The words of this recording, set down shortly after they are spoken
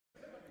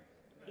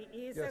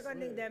He is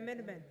seconding the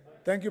amendment.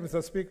 Thank you,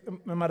 Mr. Speaker.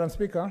 Madam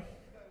Speaker.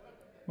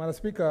 Madam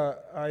Speaker,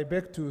 I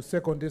beg to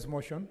second this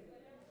motion.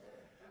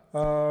 The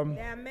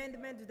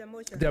amendment to the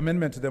motion. The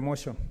amendment to the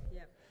motion.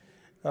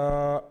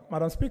 Yeah.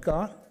 Madam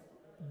Speaker,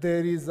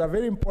 there is a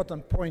very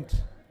important point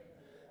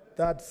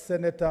that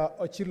Senator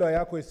Ochilo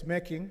Ayako is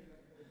making,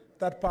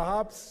 that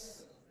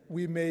perhaps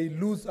we may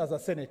lose as a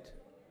Senate.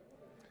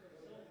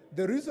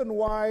 The reason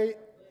why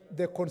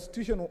the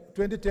Constitution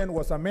 2010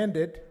 was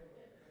amended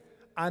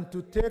and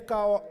to take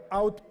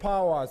out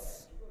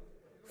powers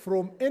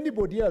from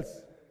anybody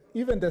else,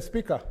 even the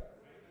Speaker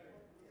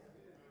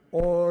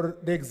or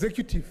the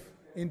executive,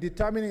 in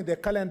determining the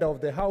calendar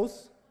of the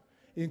House,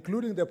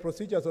 including the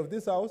procedures of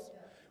this House,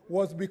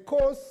 was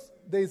because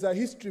there is a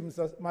history,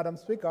 Madam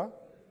Speaker,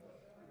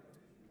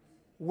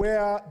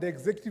 where the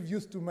executive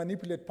used to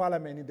manipulate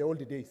Parliament in the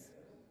old days.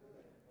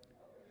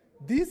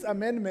 This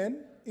amendment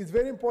is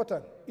very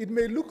important. It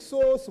may look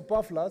so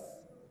superfluous.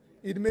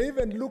 It may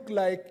even look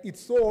like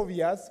it's so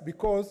obvious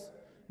because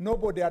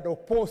nobody had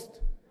opposed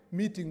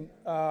meeting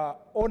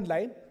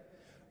online.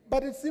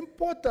 But it's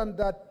important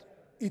that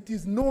it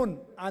is known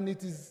and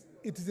it is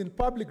in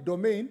public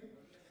domain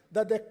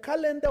that the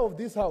calendar of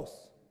this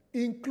House,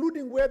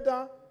 including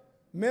whether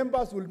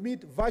members will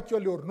meet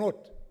virtually or not,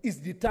 is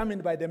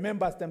determined by the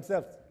members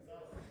themselves.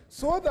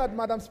 So that,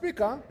 Madam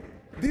Speaker,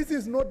 this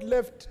is not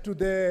left to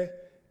the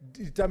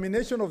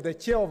determination of the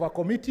chair of a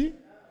committee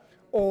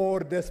or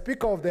the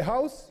Speaker of the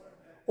House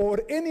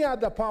or any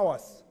other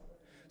powers.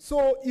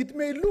 So it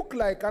may look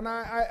like, and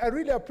I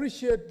really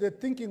appreciate the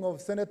thinking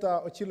of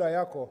Senator Ochilo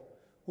Ayako,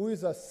 who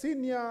is a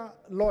senior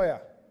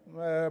lawyer,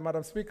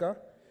 Madam Speaker,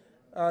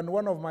 and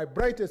one of my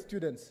brightest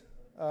students,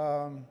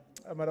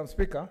 Madam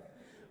Speaker.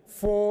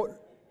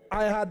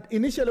 I had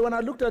initially, when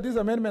I looked at this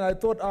amendment, I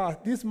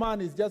thought, this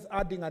man is just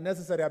adding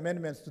unnecessary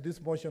amendments to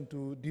this motion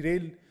to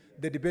derail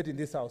the debate in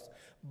this House.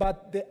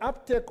 But the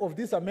uptake of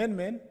this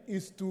amendment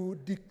is to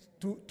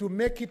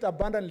make it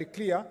abundantly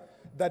clear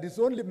that it's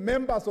only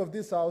members of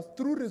this House,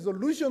 through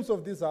resolutions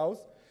of this House,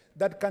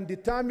 that can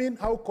determine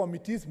how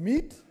committees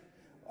meet,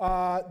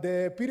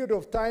 the period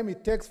of time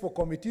it takes for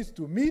committees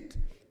to meet,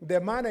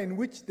 the manner in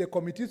which the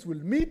committees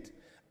will meet,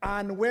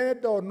 and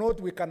whether or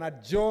not we can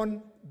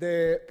adjourn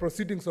the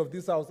proceedings of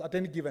this House at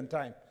any given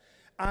time.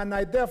 And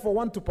I therefore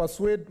want to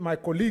persuade my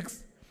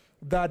colleagues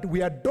that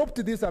we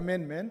adopt this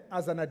amendment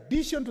as an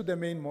addition to the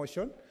main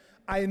motion.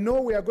 I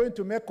know we are going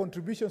to make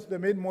contributions to the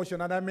main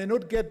motion, and I may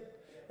not get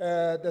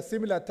the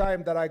similar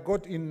time that I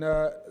got in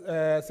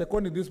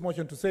seconding this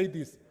motion to say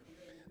this.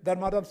 That,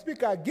 Madam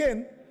Speaker,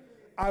 again,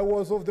 I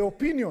was of the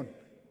opinion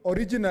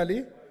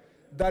originally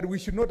that we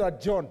should not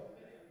adjourn,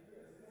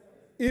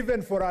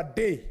 even for a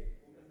day,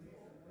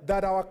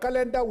 that our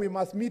calendar we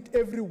must meet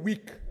every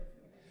week.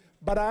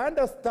 But I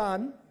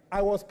understand,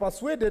 I was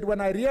persuaded when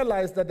I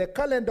realized that the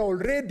calendar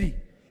already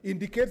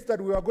indicates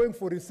that we are going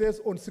for recess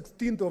on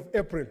 16th of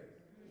April,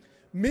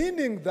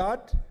 meaning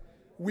that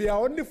we are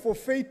only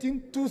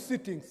forfeiting 2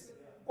 sittings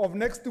of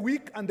next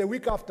week and the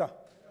week after.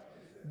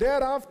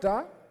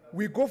 Thereafter,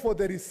 we go for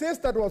the recess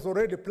that was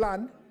already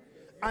planned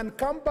and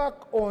come back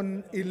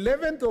on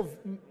 11th of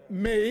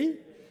May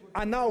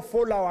and now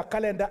follow our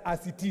calendar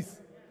as it is.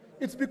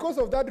 It's because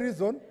of that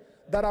reason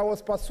that I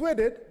was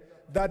persuaded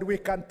that we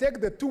can take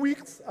the 2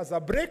 weeks as a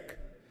break.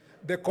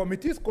 The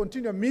committees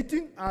continue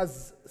meeting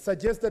as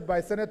suggested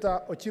by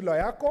Senator Ochilo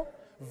Ayako,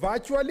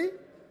 virtually,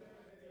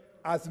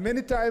 as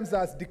many times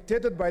as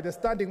dictated by the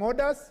standing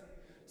orders,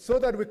 so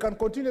that we can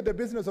continue the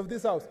business of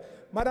this House.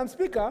 Madam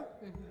Speaker,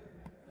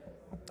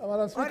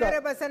 Madam Speaker,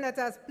 Honorable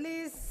Senators,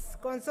 please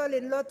console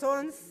in low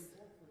tones.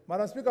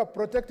 Madam Speaker,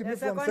 protect me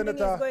from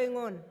Senator. Is going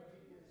on.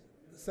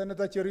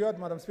 Senator Cheriot,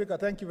 Madam Speaker,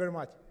 thank you very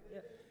much.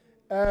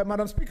 Yeah.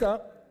 Madam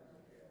Speaker,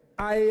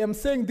 I am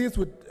saying this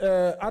with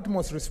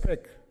utmost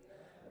respect,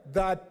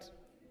 that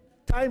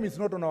time is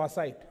not on our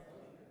side.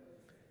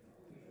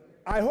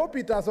 I hope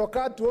it has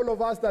occurred to all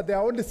of us that there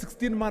are only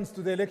 16 months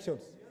to the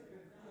elections.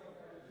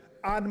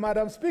 And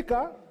Madam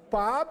Speaker,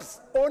 perhaps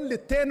only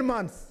 10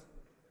 months.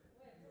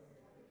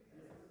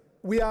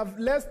 We have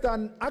less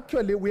than,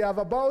 actually, we have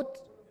about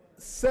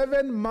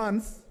 7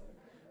 months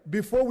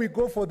before we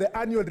go for the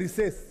annual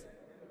recess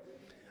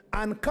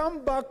and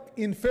come back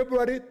in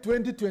February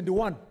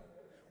 2021,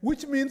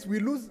 which means we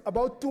lose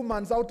about 2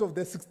 months out of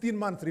the 16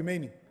 months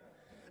remaining.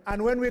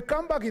 And when we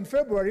come back in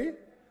February,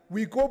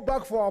 we go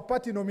back for our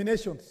party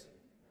nominations,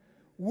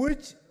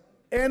 which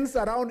ends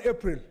around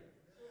April.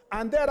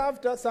 And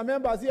thereafter, some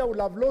members here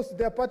will have lost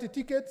their party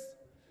tickets.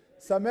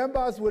 Some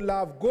members will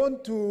have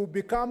gone to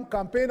become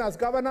campaigners,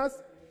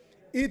 governors.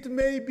 It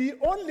may be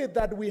only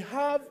that we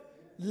have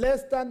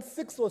less than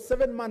 6 or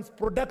 7 months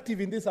productive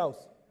in this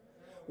House.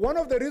 One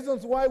of the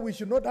reasons why we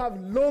should not have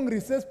long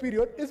recess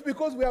period is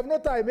because we have no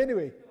time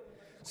anyway.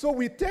 So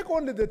we take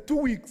only the 2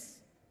 weeks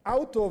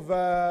out of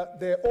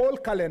the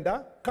old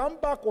calendar, come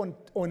back on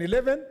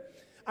 11,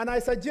 and I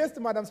suggest,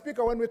 Madam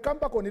Speaker, when we come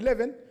back on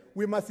 11,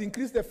 we must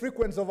increase the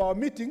frequency of our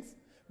meetings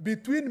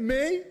between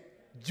May,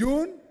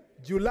 June,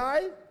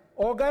 July,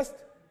 August,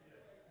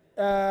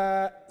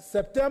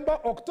 September,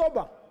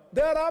 October.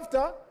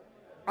 Thereafter,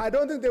 I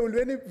don't think there will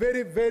be any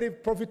very, very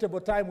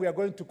profitable time we are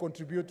going to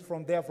contribute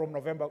from there from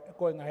November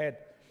going ahead.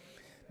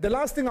 The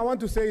last thing I want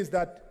to say is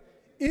that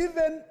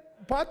even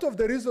part of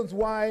the reasons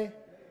why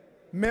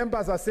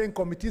members are saying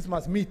committees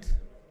must meet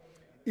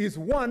is,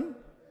 one,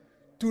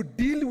 to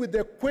deal with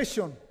the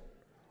question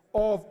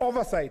of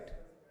oversight.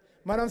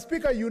 Madam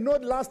Speaker, you know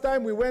last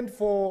time we went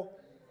for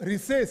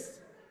recess,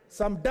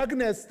 some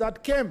darkness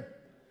that came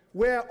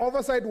where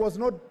oversight was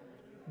not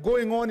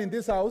going on in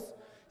this House.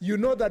 You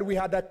know that we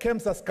had a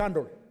KEMSA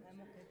scandal.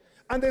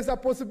 And there's a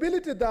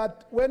possibility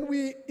that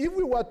if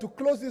we were to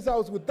close this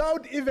House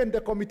without even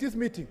the committee's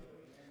meeting,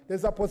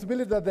 there's a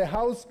possibility that the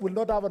House will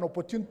not have an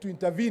opportunity to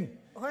intervene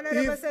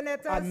Honorable if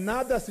Senators,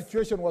 another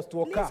situation was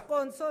to occur. please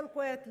consult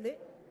quietly.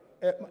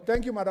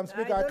 Thank you, Madam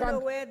Speaker. I don't know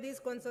where this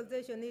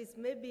consultation is,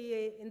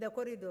 maybe in the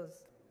corridors.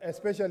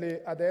 Especially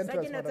at the entrance,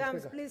 Sergeant Madam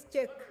Adams, Speaker. please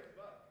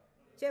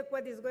check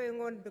what is going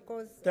on,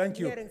 because Thank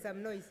I'm you. hearing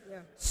some noise. Yeah.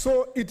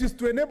 So it is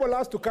to enable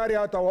us to carry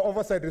out our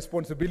oversight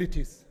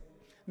responsibilities.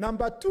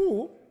 Number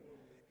two,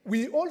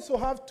 we also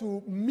have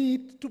to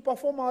meet to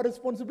perform our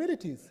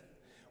responsibilities.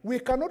 We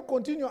cannot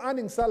continue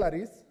earning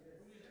salaries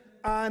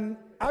and,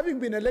 having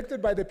been elected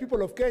by the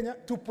people of Kenya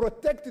to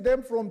protect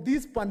them from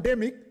this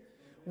pandemic,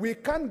 we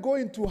can't go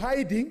into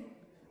hiding.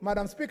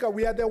 Madam Speaker,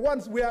 we are the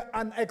ones,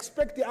 and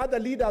expect the other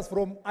leaders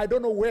from I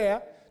don't know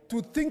where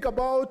to think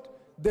about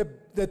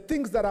the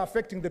things that are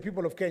affecting the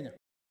people of Kenya.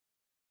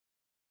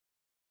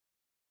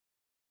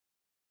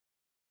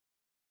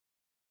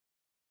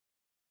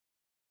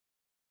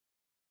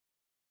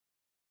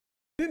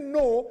 Didn't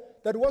know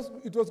that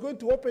it was going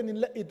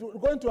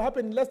to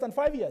happen in less than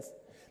 5 years.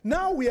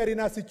 Now we are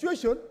in a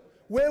situation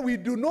where we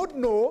do not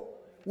know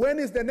when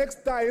is the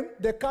next time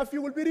the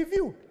curfew will be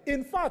reviewed.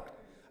 In fact,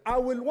 I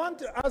will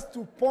want us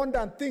to ponder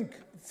and think.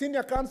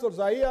 Senior counsels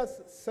are here,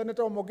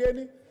 Senator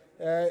Mogeni,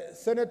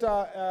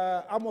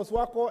 Senator Amos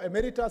Wako,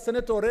 Emerita,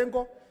 Senator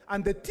Orengo,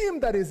 and the team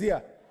that is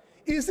here.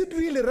 Is it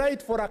really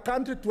right for a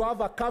country to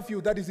have a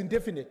curfew that is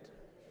indefinite?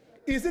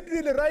 Is it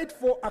really right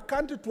for a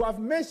country to have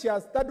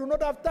measures that do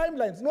not have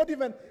timelines, not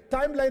even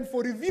timeline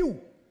for review?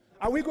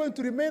 Are we going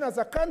to remain as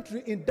a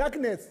country in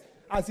darkness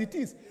as it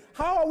is?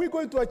 How are we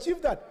going to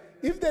achieve that?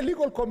 If the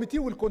legal committee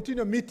will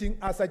continue meeting,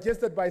 as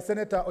suggested by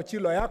Senator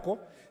Ochilo Ayako,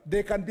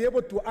 they can be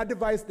able to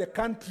advise the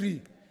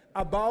country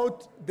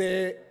about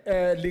the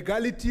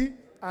legality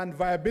and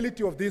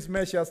viability of these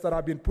measures that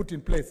have been put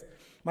in place.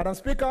 Madam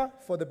Speaker,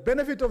 for the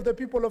benefit of the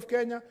people of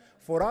Kenya,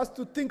 for us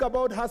to think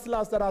about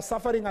hustlers that are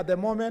suffering at the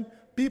moment,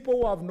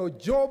 people who have no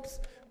jobs,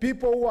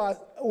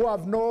 people who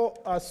have no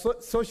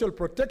social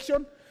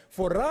protection,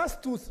 for us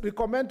to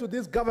recommend to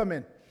this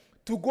government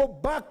to go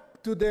back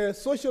to the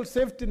social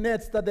safety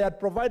nets that they had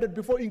provided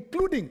before,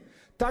 including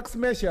tax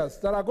measures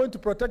that are going to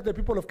protect the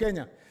people of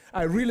Kenya.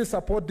 I really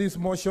support this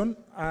motion,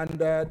 and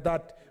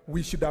that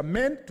we should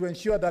amend to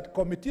ensure that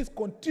committees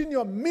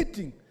continue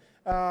meeting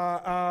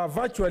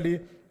virtually,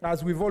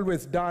 as we've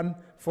always done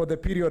for the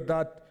period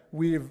that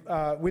we've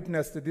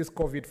witnessed this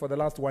COVID for the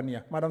last 1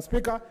 year. Madam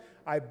Speaker,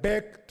 I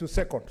beg to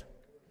second.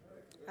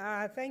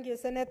 Thank you,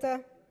 Senator.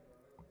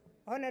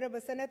 Honorable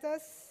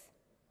Senators,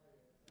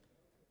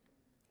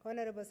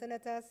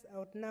 I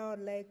would now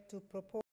like to propose